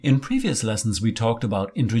In previous lessons, we talked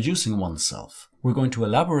about introducing oneself. We're going to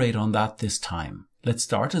elaborate on that this time. Let's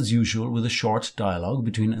start as usual with a short dialogue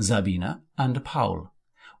between Sabine and Paul.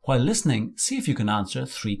 While listening, see if you can answer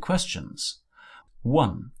 3 questions.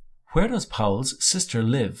 1. Where does Paul's sister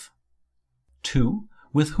live? 2.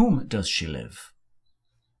 With whom does she live?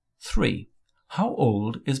 3. How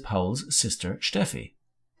old is Paul's sister Steffi?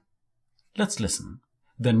 Let's listen.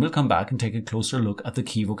 Then we'll come back and take a closer look at the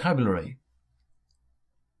key vocabulary.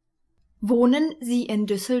 Wohnen Sie in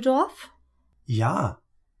Düsseldorf? Ja,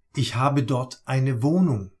 ich habe dort eine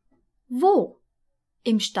Wohnung. Wo?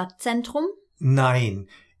 Im Stadtzentrum? Nein,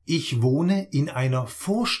 ich wohne in einer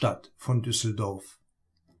Vorstadt von Düsseldorf.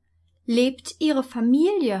 Lebt Ihre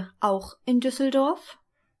Familie auch in Düsseldorf?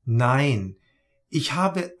 Nein, ich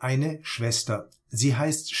habe eine Schwester. Sie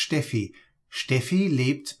heißt Steffi. Steffi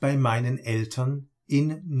lebt bei meinen Eltern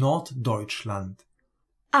in Norddeutschland.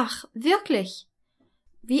 Ach, wirklich?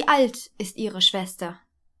 Wie alt ist Ihre Schwester?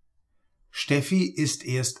 Steffi ist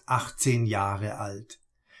erst 18 Jahre alt.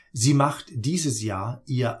 Sie macht dieses Jahr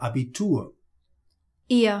ihr Abitur.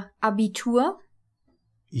 Ihr Abitur?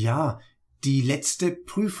 Ja, die letzte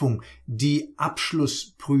Prüfung, die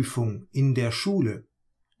Abschlussprüfung in der Schule.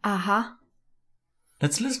 Aha.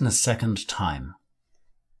 Let's listen a second time.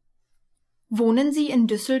 Wohnen Sie in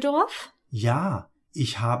Düsseldorf? Ja,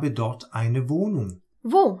 ich habe dort eine Wohnung.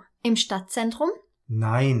 Wo? Im Stadtzentrum?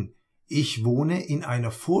 Nein, ich wohne in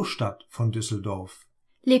einer Vorstadt von Düsseldorf.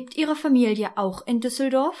 Lebt Ihre Familie auch in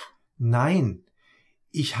Düsseldorf? Nein,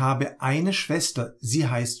 ich habe eine Schwester, sie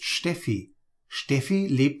heißt Steffi. Steffi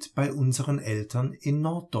lebt bei unseren Eltern in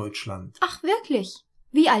Norddeutschland. Ach, wirklich?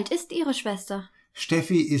 Wie alt ist Ihre Schwester?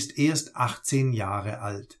 Steffi ist erst 18 Jahre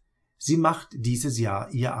alt. Sie macht dieses Jahr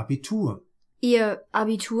ihr Abitur. Ihr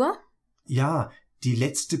Abitur? Ja, die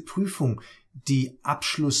letzte Prüfung, die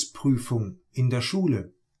Abschlussprüfung in der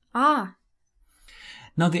Schule. Ah.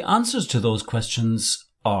 Now the answers to those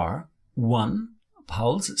questions are 1.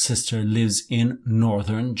 Paul's sister lives in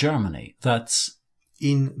northern Germany. That's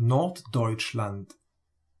In Norddeutschland.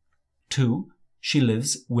 2. She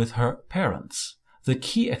lives with her parents. The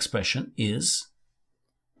key expression is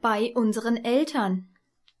Bei unseren Eltern.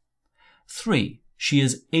 3. She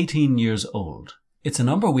is 18 years old. It's a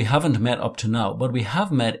number we haven't met up to now, but we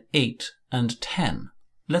have met 8 and 10.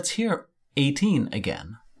 Let's hear 18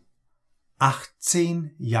 again.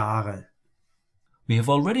 18 Jahre. We have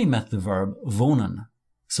already met the verb wohnen,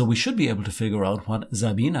 so we should be able to figure out what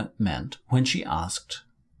Sabine meant when she asked,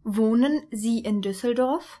 Wohnen Sie in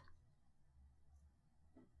Düsseldorf?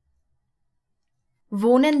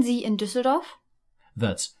 Wohnen Sie in Düsseldorf?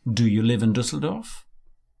 that's, do you live in Düsseldorf?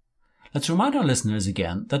 Let's remind our listeners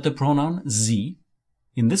again that the pronoun Sie,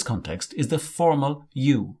 in this context, is the formal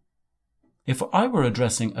you. If I were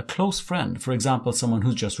addressing a close friend, for example, someone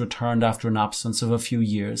who's just returned after an absence of a few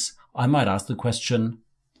years, I might ask the question,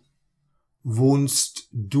 Wohnst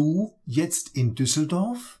du jetzt in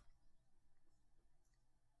Düsseldorf?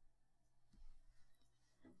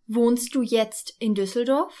 Wohnst du jetzt in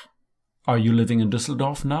Düsseldorf? are you living in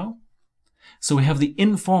Düsseldorf now? So we have the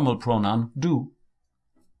informal pronoun du.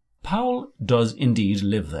 Paul does indeed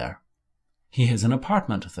live there. He has an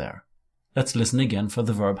apartment there. Let's listen again for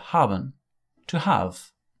the verb haben, to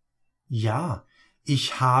have. Ja,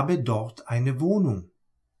 ich habe dort eine Wohnung.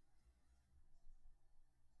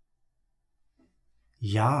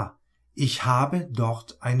 Ja, ich habe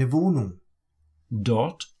dort eine Wohnung.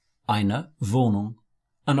 Dort eine Wohnung,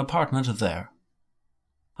 an apartment there.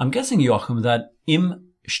 I'm guessing, Joachim, that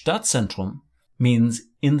im Stadtzentrum means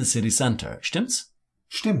in the city center. Stimmt's?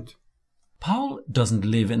 Stimmt. Paul doesn't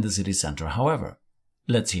live in the city center, however.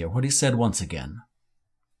 Let's hear what he said once again.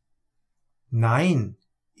 Nein,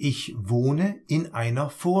 ich wohne in einer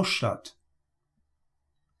Vorstadt.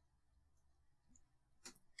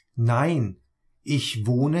 Nein, ich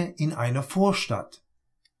wohne in einer Vorstadt.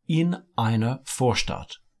 In einer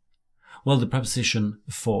Vorstadt. Well, the preposition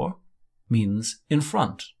vor means in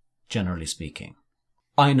front, generally speaking.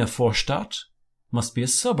 Eine Vorstadt must be a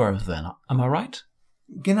suburb then, am I right?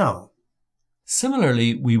 Genau.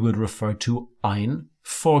 Similarly, we would refer to ein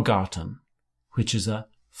Vorgarten, which is a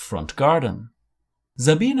front garden.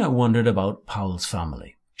 Sabine wondered about Paul's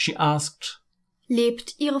family. She asked,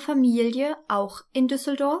 Lebt Ihre Familie auch in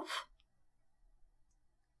Düsseldorf?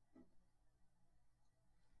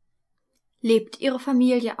 Lebt Ihre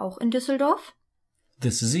Familie auch in Düsseldorf?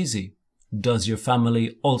 This is easy. Does your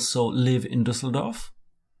family also live in Düsseldorf?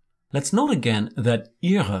 Let's note again that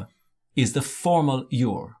Ihre is the formal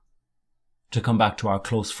your. To come back to our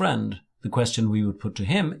close friend, the question we would put to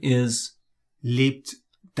him is, Lebt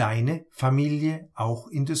deine Familie auch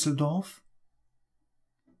in Düsseldorf?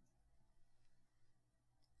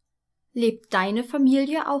 Lebt deine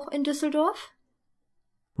Familie auch in Düsseldorf?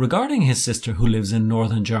 Regarding his sister who lives in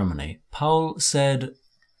northern Germany, Paul said,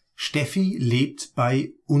 Steffi lebt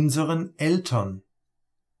bei unseren Eltern.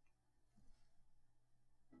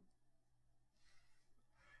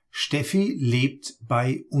 Steffi lebt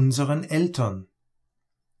bei unseren Eltern.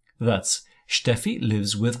 That's Steffi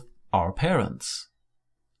lives with our parents.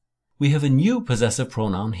 We have a new possessive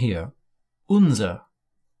pronoun here, unser,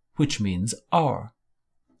 which means our.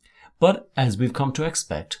 But as we've come to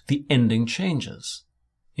expect, the ending changes.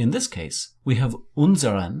 In this case, we have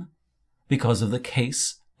unseren because of the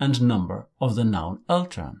case and number of the noun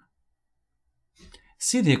Eltern.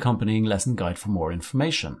 See the accompanying lesson guide for more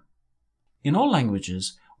information. In all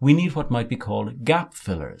languages, we need what might be called gap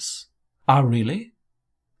fillers. Ah, really?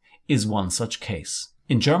 Is one such case.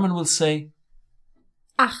 In German we'll say,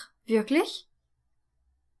 Ach, wirklich?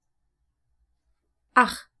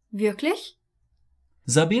 Ach, wirklich?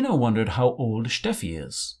 Sabina wondered how old Steffi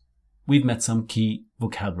is. We've met some key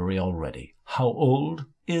vocabulary already. How old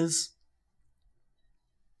is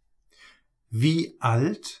Wie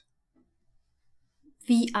alt?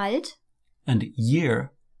 Wie alt? and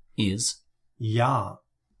year is. Ja.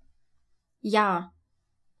 Ja.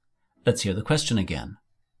 Let's hear the question again.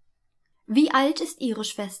 Wie alt ist Ihre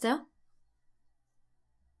Schwester?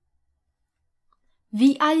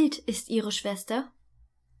 Wie alt ist Ihre Schwester?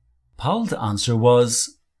 Paul's answer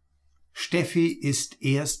was, Steffi ist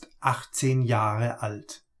erst 18 Jahre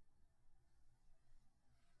alt.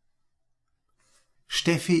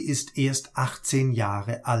 Steffi ist erst 18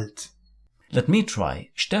 Jahre alt. let me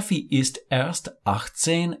try. Steffi ist erst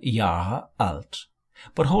 18 Jahre alt.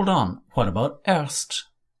 But hold on, what about erst?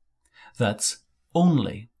 That's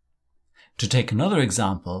only. To take another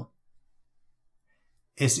example,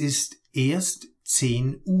 Es ist erst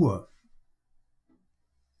 10 Uhr.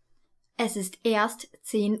 Es ist erst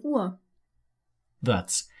 10 Uhr.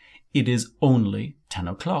 that's it is only 10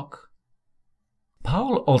 o'clock.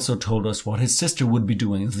 Paul also told us what his sister would be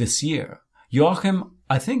doing this year. Joachim,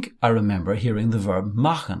 I think I remember hearing the verb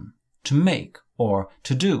machen, to make or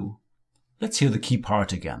to do. Let's hear the key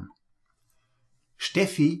part again.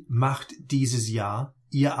 Steffi macht dieses Jahr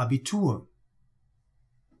ihr Abitur.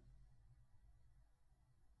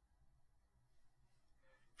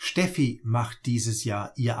 Steffi macht dieses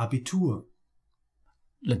Jahr ihr Abitur.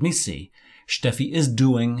 Let me see. Steffi is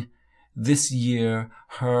doing this year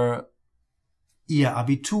her. Ihr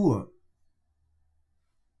Abitur.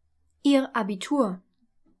 Ihr Abitur.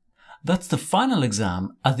 That's the final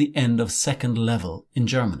exam at the end of second level in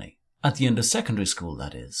Germany. At the end of secondary school,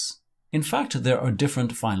 that is. In fact, there are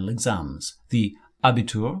different final exams. The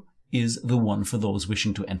Abitur is the one for those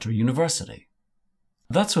wishing to enter university.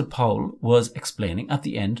 That's what Paul was explaining at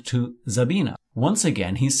the end to Sabina. Once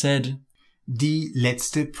again, he said, Die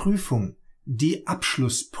letzte Prüfung. Die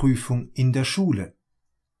Abschlussprüfung in der Schule.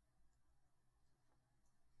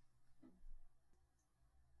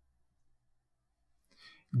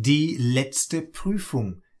 Die letzte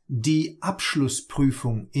Prüfung. Die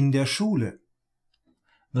Abschlussprüfung in der Schule.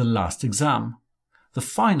 the last exam, the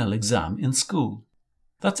final exam in school.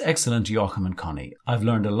 That's excellent, Joachim and Connie. I've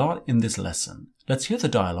learned a lot in this lesson. Let's hear the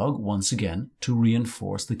dialogue once again to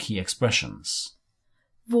reinforce the key expressions.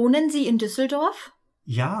 Wohnen Sie in Düsseldorf?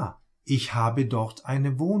 Ja, ich habe dort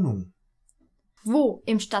eine Wohnung. Wo?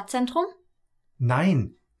 Im Stadtzentrum?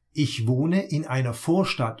 Nein, ich wohne in einer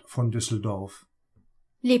Vorstadt von Düsseldorf.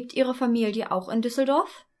 Lebt Ihre Familie auch in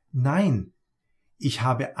Düsseldorf? Nein, ich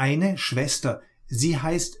habe eine Schwester. Sie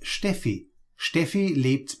heißt Steffi. Steffi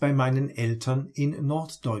lebt bei meinen Eltern in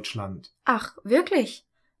Norddeutschland. Ach, wirklich?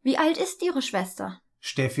 Wie alt ist Ihre Schwester?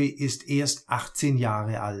 Steffi ist erst 18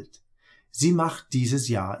 Jahre alt. Sie macht dieses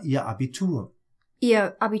Jahr ihr Abitur.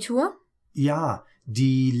 Ihr Abitur? Ja,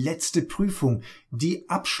 die letzte Prüfung, die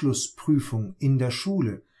Abschlussprüfung in der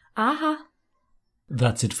Schule. Aha.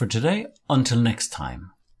 That's it for today. Until next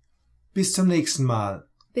time. Bis zum nächsten Mal.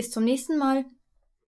 Bis zum nächsten Mal.